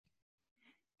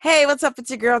Hey, what's up?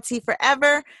 It's your girl T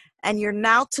Forever, and you're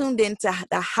now tuned in to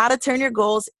the How to Turn Your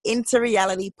Goals into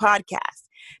Reality podcast.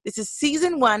 This is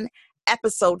season 1,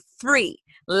 episode 3.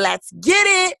 Let's get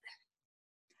it.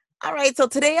 All right, so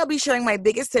today I'll be sharing my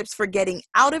biggest tips for getting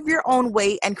out of your own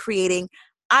way and creating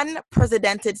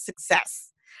unprecedented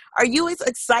success. Are you as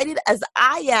excited as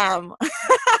I am?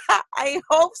 I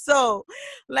hope so.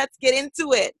 Let's get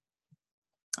into it.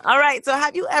 All right, so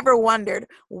have you ever wondered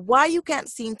why you can't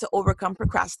seem to overcome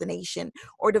procrastination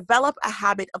or develop a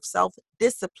habit of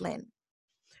self-discipline?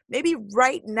 Maybe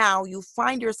right now you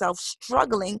find yourself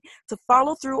struggling to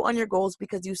follow through on your goals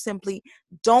because you simply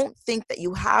don't think that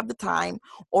you have the time,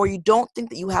 or you don't think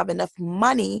that you have enough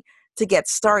money to get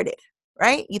started,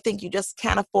 right? You think you just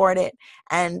can't afford it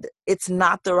and it's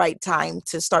not the right time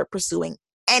to start pursuing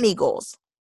any goals,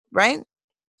 right?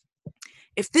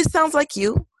 If this sounds like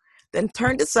you, then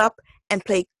turn this up and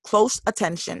pay close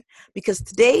attention, because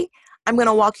today I'm going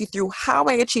to walk you through how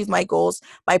I achieve my goals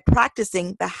by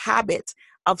practicing the habit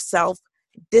of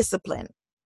self-discipline.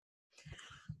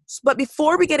 But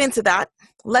before we get into that,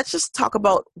 let's just talk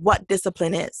about what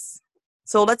discipline is.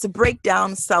 So let's break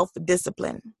down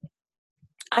self-discipline.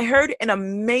 I heard an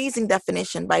amazing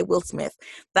definition by Will Smith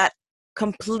that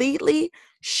completely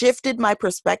shifted my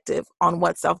perspective on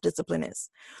what self-discipline is.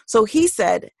 So he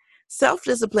said,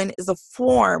 self-discipline is a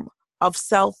form of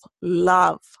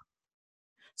self-love.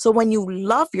 So when you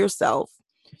love yourself,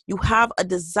 you have a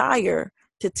desire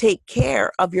to take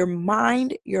care of your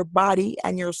mind, your body,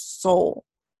 and your soul.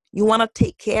 You want to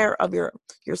take care of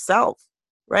yourself,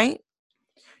 right?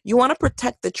 You want to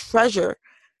protect the treasure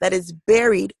that is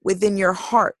buried within your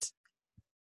heart.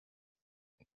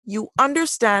 You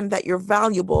understand that you're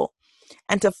valuable,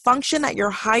 and to function at your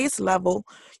highest level,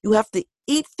 you have to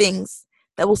eat things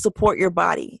that will support your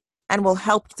body and will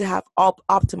help you to have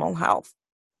optimal health.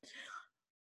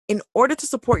 In order to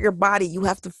support your body, you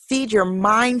have to feed your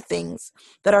mind things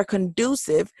that are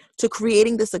conducive to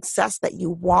creating the success that you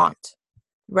want,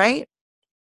 right?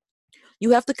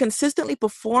 You have to consistently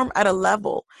perform at a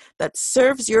level that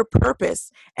serves your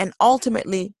purpose and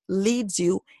ultimately leads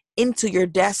you into your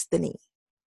destiny.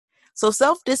 So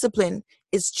self-discipline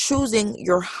is choosing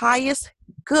your highest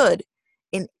good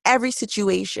in every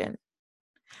situation.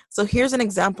 So here's an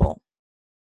example.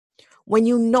 When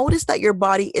you notice that your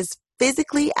body is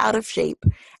physically out of shape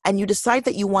and you decide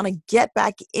that you want to get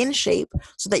back in shape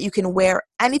so that you can wear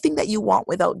anything that you want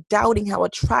without doubting how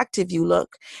attractive you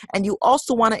look, and you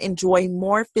also want to enjoy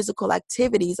more physical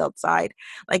activities outside,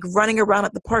 like running around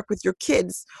at the park with your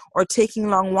kids or taking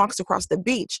long walks across the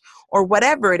beach or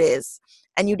whatever it is,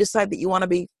 and you decide that you want to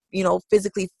be,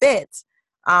 physically fit,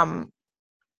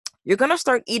 you're going to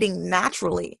start eating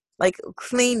naturally, like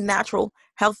clean, natural,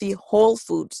 healthy, whole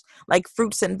foods, like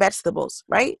fruits and vegetables,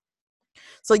 right?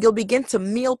 So you'll begin to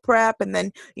meal prep, and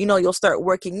then, you'll start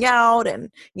working out,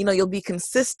 and, you'll be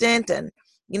consistent, and,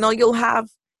 you'll have,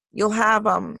 you'll have,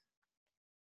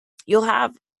 you'll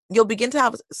have, you'll begin to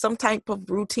have some type of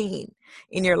routine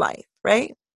in your life,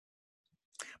 right?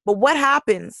 But what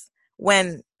happens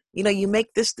when, you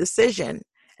make this decision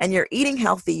and you're eating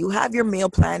healthy, you have your meal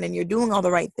plan and you're doing all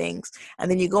the right things, and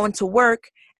then you go into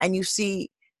work and you see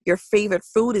your favorite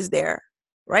food is there,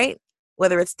 right?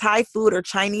 Whether it's Thai food or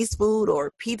Chinese food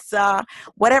or pizza,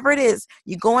 whatever it is,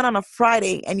 you go in on a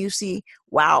Friday and you see,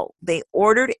 wow, they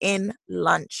ordered in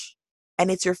lunch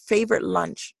and it's your favorite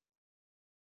lunch.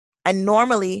 And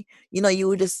normally, you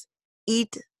would just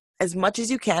eat as much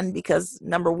as you can because,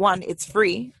 number one, it's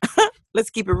free. Let's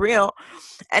keep it real.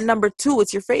 And number two,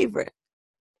 it's your favorite.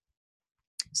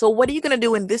 So what are you going to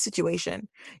do in this situation?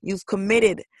 You've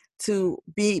committed to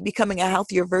becoming a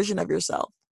healthier version of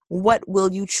yourself. What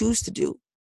will you choose to do?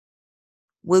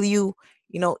 Will you,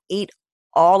 eat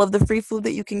all of the free food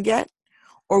that you can get?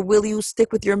 Or will you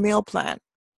stick with your meal plan?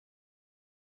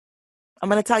 I'm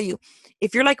going to tell you,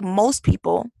 if you're like most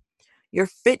people, your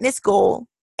fitness goal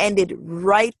ended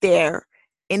right there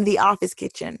in the office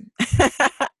kitchen.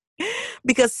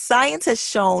 Because science has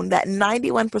shown that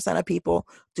 91% of people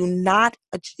do not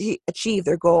achieve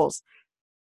their goals.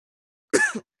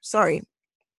 Sorry.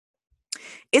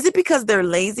 Is it because they're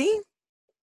lazy?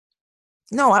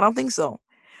 No, I don't think so.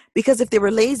 Because if they were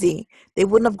lazy, they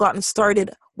wouldn't have gotten started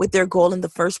with their goal in the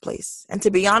first place. And to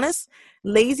be honest,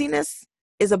 laziness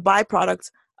is a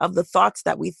byproduct of the thoughts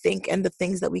that we think and the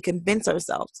things that we convince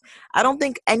ourselves. I don't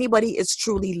think anybody is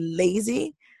truly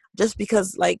lazy just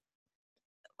because,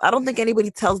 I don't think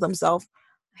anybody tells themselves,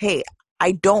 hey,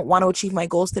 I don't want to achieve my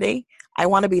goals today. I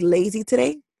want to be lazy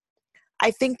today.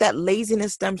 I think that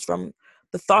laziness stems from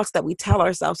the thoughts that we tell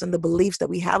ourselves and the beliefs that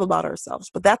we have about ourselves.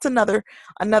 But that's another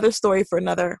story for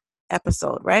another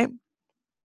episode, right?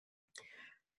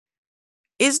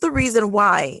 is the reason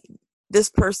why this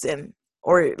person,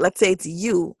 or let's say it's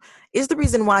you, is the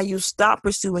reason why you stopped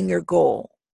pursuing your goal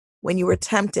when you were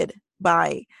tempted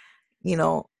by, you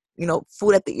know,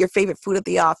 food at your favorite food at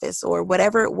the office or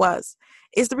whatever it was,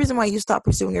 is the reason why you stopped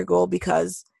pursuing your goal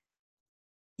because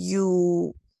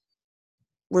you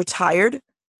were tired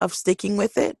of sticking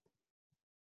with it?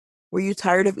 Were you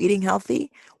tired of eating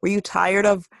healthy? Were you tired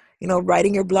of,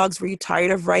 writing your blogs? Were you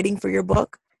tired of writing for your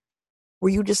book? Were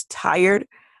you just tired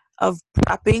of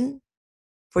prepping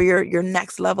for your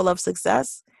next level of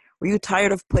success? Were you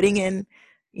tired of putting in,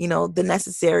 the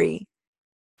necessary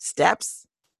steps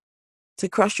to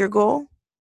crush your goal?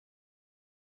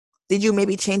 Did you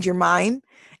maybe change your mind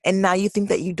and now you think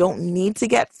that you don't need to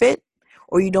get fit,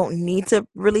 or you don't need to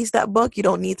release that book? You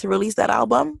don't need to release that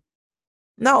album?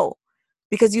 No,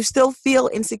 because you still feel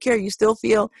insecure. You still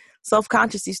feel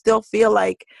self-conscious. You still feel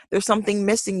like there's something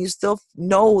missing. You still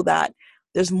know that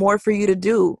there's more for you to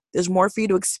do. There's more for you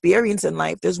to experience in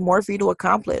life. There's more for you to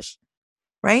accomplish,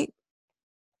 right?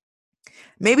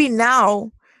 Maybe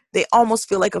now they almost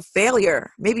feel like a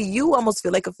failure. Maybe you almost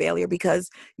feel like a failure because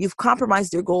you've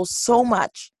compromised your goals so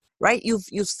much, right?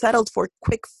 You've settled for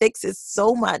quick fixes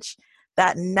so much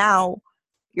that now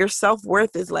your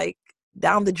self-worth is like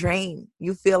down the drain.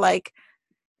 You feel like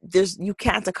you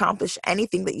can't accomplish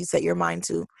anything that you set your mind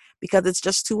to because it's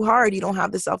just too hard. You don't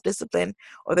have the self-discipline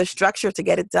or the structure to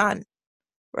get it done,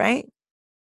 right?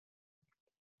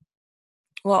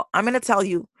 Well, I'm going to tell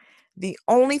you, the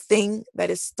only thing that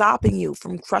is stopping you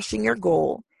from crushing your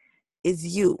goal is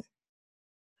you.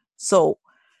 So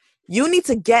you need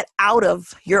to get out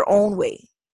of your own way.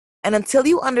 And until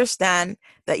you understand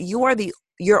that you are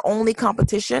your only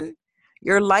competition,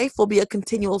 your life will be a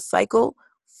continual cycle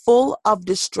full of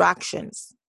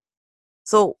distractions.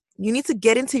 So you need to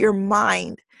get into your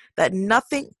mind that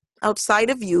nothing outside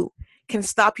of you can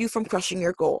stop you from crushing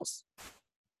your goals.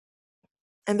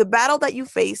 And the battle that you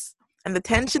face and the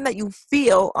tension that you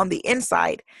feel on the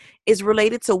inside is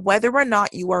related to whether or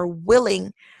not you are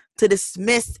willing to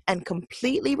dismiss and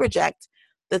completely reject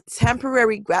the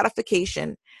temporary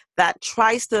gratification that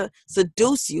tries to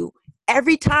seduce you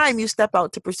every time you step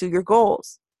out to pursue your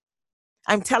goals.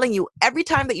 I'm telling you, every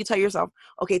time that you tell yourself,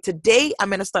 okay, today I'm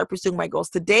going to start pursuing my goals.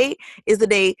 Today is the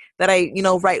day that I,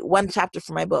 write one chapter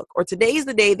for my book. Or today is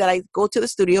the day that I go to the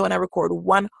studio and I record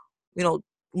one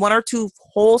or two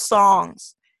whole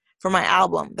songs for my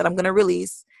album that I'm going to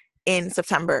release in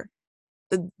September.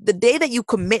 The day that you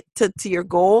commit to your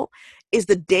goal is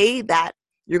the day that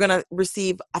you're going to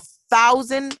receive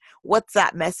 1,000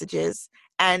 WhatsApp messages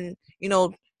and,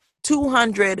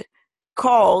 200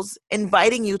 calls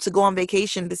inviting you to go on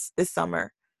vacation this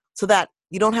summer, so that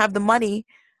you don't have the money,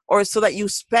 or so that you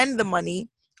spend the money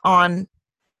on,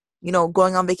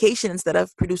 going on vacation instead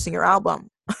of producing your album.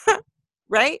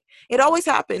 Right? It always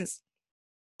happens.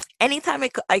 Anytime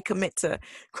I commit to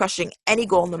crushing any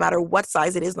goal, no matter what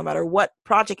size it is, no matter what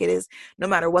project it is, no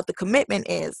matter what the commitment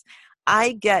is,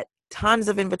 I get tons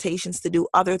of invitations to do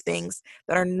other things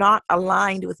that are not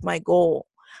aligned with my goal.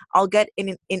 I'll get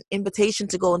an invitation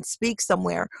to go and speak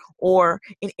somewhere, or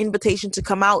an invitation to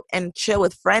come out and chill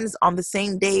with friends on the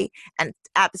same day and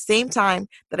at the same time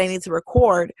that I need to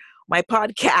record my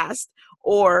podcast,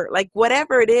 or like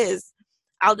whatever it is.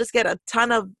 I'll just get a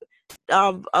ton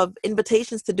of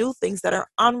invitations to do things that are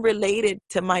unrelated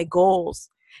to my goals.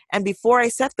 And before I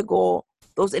set the goal,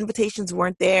 those invitations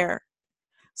weren't there.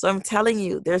 So I'm telling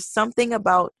you, there's something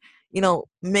about,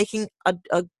 making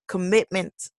a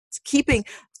commitment,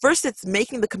 first it's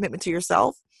making the commitment to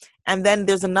yourself. And then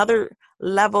there's another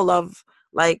level of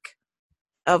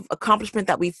accomplishment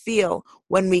that we feel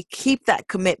when we keep that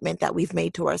commitment that we've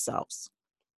made to ourselves.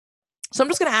 So I'm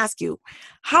just going to ask you,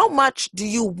 how much do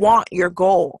you want your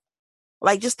goal?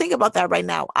 Like, just think about that right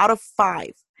now. Out of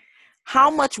 5,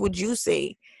 how much would you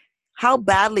say, how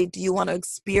badly do you want to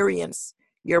experience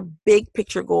your big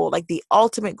picture goal, like the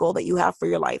ultimate goal that you have for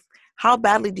your life? How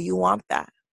badly do you want that?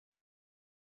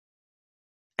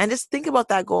 And just think about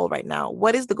that goal right now.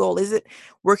 What is the goal? Is it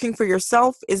working for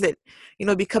yourself? Is it,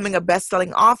 becoming a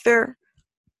best-selling author?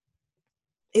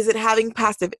 Is it having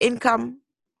passive income?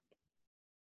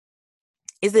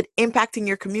 Is it impacting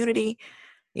your community?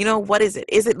 What is it?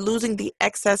 Is it losing the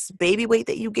excess baby weight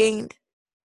that you gained?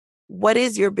 What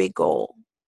is your big goal?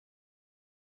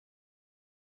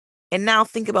 And now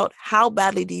think about, how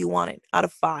badly do you want it out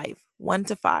of 5, 1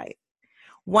 to 5.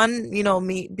 1,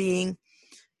 me being,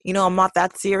 I'm not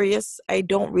that serious. I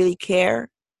don't really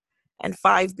care. And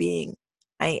 5 being,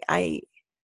 I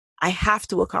have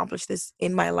to accomplish this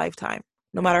in my lifetime,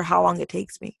 no matter how long it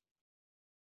takes me.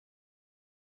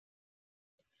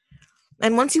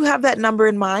 And once you have that number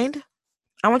in mind,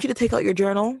 I want you to take out your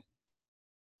journal,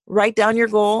 write down your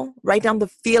goal, write down the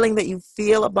feeling that you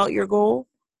feel about your goal,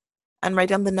 and write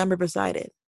down the number beside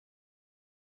it.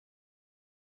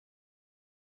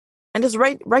 And just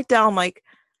write down, like,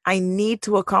 I need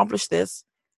to accomplish this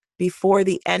before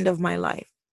the end of my life.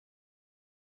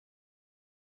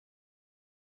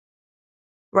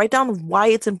 Write down why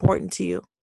it's important to you.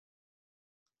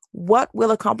 What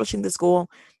will accomplishing this goal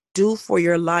do for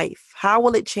your life? How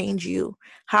will it change you?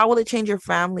 How will it change your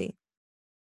family?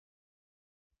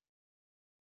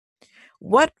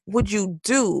 What would you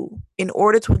do in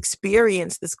order to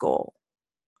experience this goal?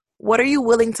 What are you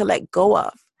willing to let go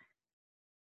of?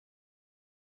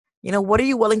 What are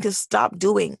you willing to stop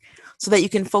doing so that you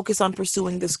can focus on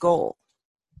pursuing this goal?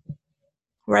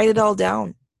 Write it all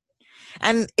down.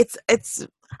 And it's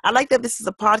I like that this is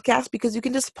a podcast because you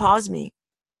can just pause me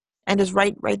and just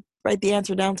write the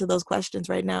answer down to those questions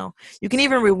right now. You can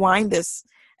even rewind this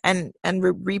and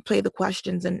replay the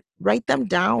questions and write them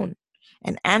down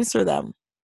and answer them.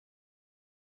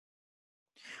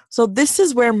 So this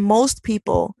is where most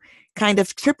people kind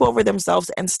of trip over themselves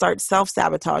and start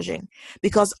self-sabotaging,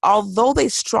 because although they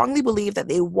strongly believe that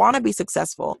they want to be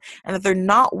successful and that they're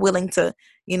not willing to,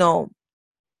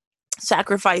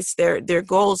 sacrifice their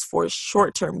goals for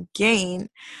short-term gain,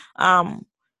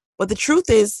 but the truth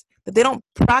is that they don't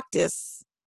practice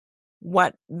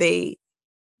what they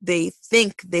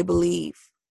think they believe,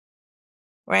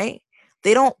 right?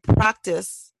 They don't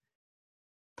practice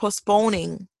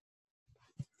postponing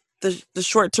the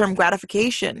short-term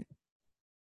gratification.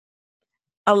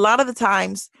 A lot of the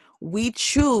times we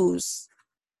choose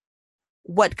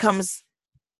what comes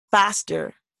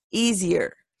faster,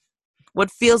 easier, what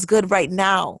feels good right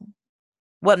now,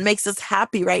 what makes us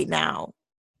happy right now,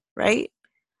 right?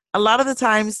 A lot of the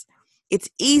times it's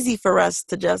easy for us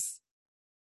to just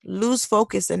lose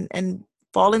focus and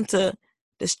fall into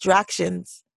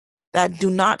distractions that do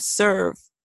not serve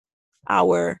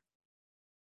our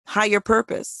higher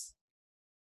purpose.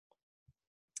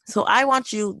 So I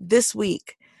want you this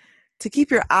week to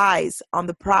keep your eyes on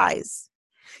the prize.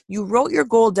 You wrote your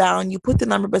goal down, you put the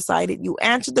number beside it, you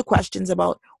answered the questions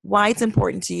about why it's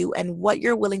important to you and what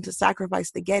you're willing to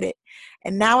sacrifice to get it.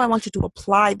 And now I want you to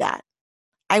apply that.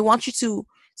 I want you to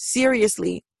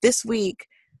seriously this week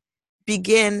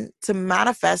begin to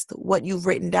manifest what you've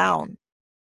written down.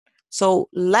 So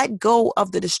let go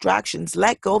of the distractions,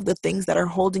 let go of the things that are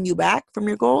holding you back from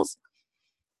your goals,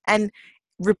 and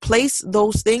replace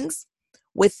those things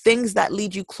with things that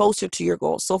lead you closer to your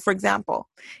goals. So for example,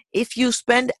 if you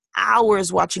spend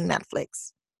hours watching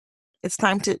Netflix, it's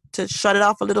time to shut it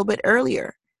off a little bit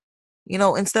earlier.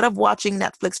 Instead of watching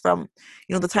Netflix from,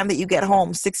 the time that you get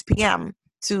home, 6 p.m.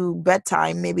 to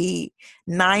bedtime, maybe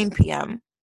 9 p.m.,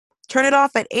 turn it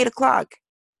off at 8 o'clock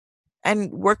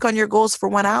and work on your goals for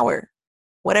 1 hour.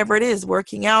 Whatever it is,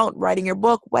 working out, writing your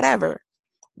book, whatever.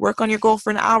 Work on your goal for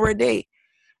an hour a day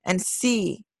and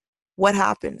see what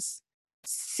happens.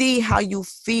 See how you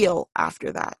feel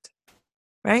after that,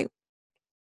 right?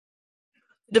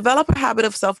 Develop a habit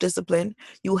of self-discipline.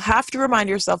 You have to remind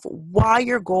yourself why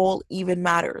your goal even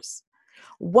matters.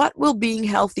 What will being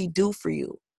healthy do for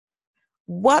you?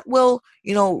 What will,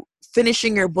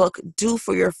 finishing your book do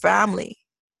for your family?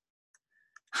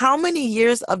 How many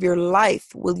years of your life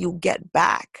will you get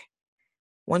back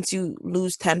once you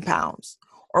lose 10 pounds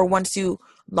or once you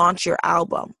launch your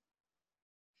album?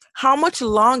 How much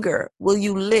longer will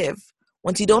you live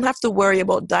once you don't have to worry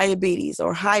about diabetes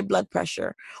or high blood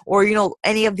pressure or,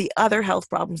 any of the other health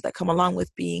problems that come along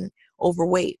with being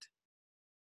overweight?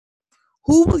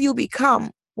 Who will you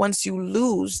become once you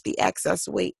lose the excess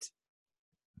weight?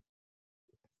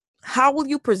 How will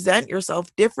you present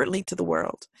yourself differently to the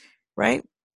world, right?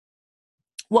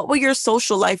 What will your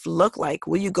social life look like?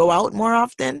 Will you go out more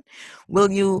often?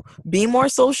 Will you be more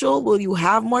social? Will you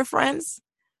have more friends,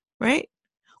 right?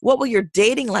 What will your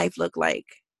dating life look like?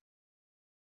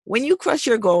 When you crush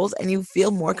your goals and you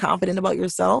feel more confident about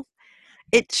yourself,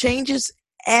 it changes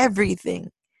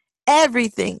everything.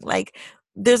 Everything. Like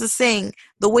there's a saying,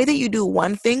 the way that you do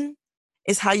one thing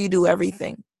is how you do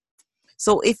everything.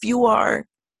 So if you are,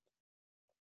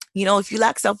 if you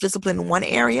lack self-discipline in one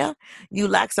area, you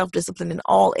lack self-discipline in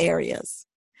all areas.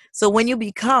 So when you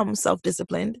become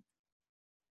self-disciplined,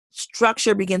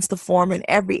 structure begins to form in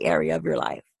every area of your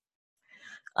life.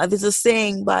 There's a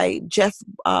saying by Jeff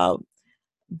Bezos.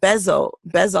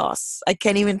 I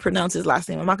can't even pronounce his last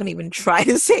name. I'm not going to even try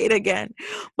to say it again.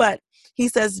 But he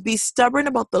says, be stubborn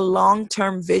about the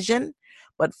long-term vision,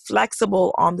 but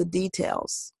flexible on the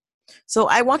details. So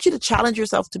I want you to challenge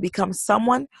yourself to become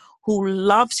someone who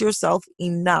loves yourself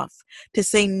enough to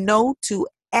say no to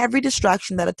every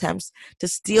distraction that attempts to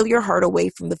steal your heart away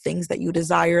from the things that you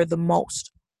desire the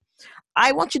most.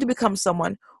 I want you to become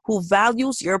someone who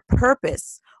values your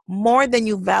purpose more than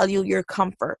you value your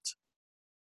comfort.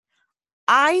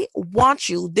 I want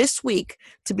you this week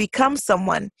to become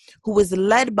someone who is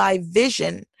led by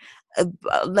vision,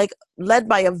 led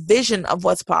by a vision of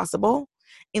what's possible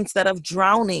instead of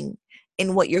drowning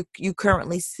in what you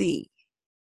currently see.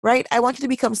 Right? I want you to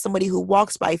become somebody who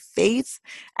walks by faith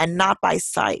and not by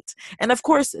sight. And of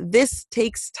course, this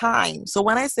takes time. So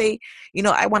when I say,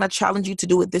 I want to challenge you to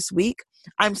do it this week,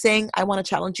 I'm saying I want to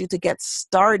challenge you to get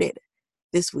started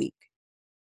this week.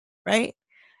 Right?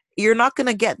 You're not going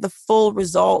to get the full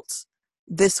results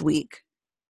this week,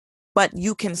 but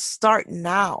you can start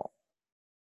now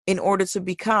in order to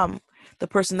become the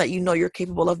person that you're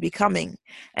capable of becoming,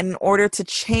 and in order to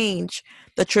change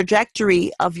the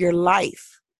trajectory of your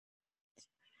life.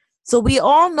 So we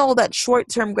all know that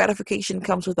short-term gratification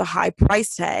comes with a high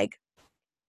price tag,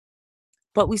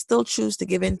 but we still choose to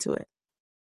give into it.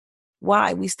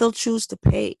 Why? We still choose to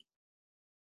pay.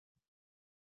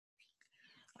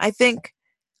 I think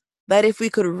that if we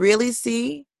could really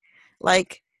see,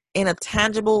 like in a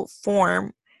tangible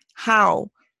form,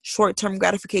 how short-term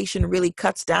gratification really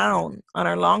cuts down on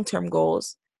our long-term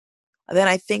goals, then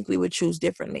I think we would choose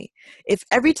differently. If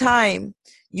every time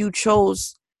you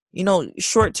chose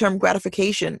short-term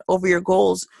gratification over your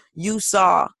goals, you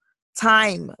saw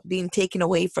time being taken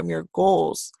away from your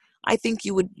goals, I think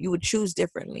you would choose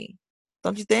differently.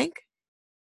 Don't you think?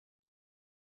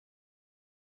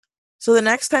 So the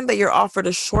next time that you're offered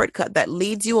a shortcut that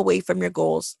leads you away from your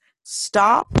goals,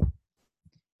 stop,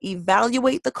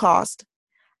 evaluate the cost,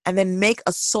 and then make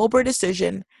a sober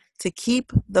decision to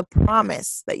keep the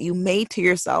promise that you made to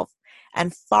yourself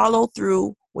and follow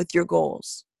through with your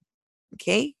goals.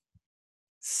 Okay?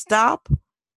 Stop,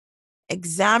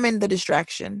 examine the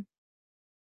distraction,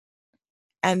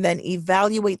 and then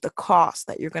evaluate the cost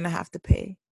that you're going to have to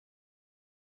pay.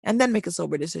 And then make a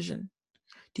sober decision.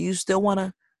 Do you still want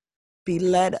to be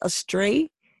led astray,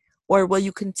 or will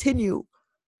you continue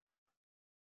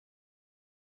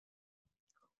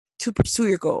to pursue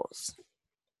your goals?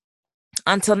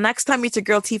 Until next time, it's your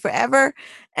girl T Forever,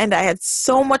 and I had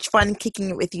so much fun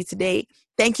kicking it with you today.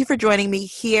 Thank you for joining me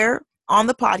here on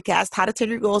the podcast, How to Turn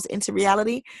Your Goals into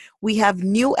Reality. We have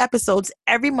new episodes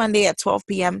every Monday at 12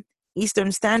 p.m.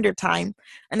 Eastern Standard Time.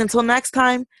 And until next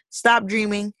time, stop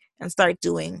dreaming and start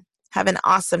doing. Have an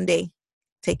awesome day.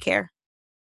 Take care.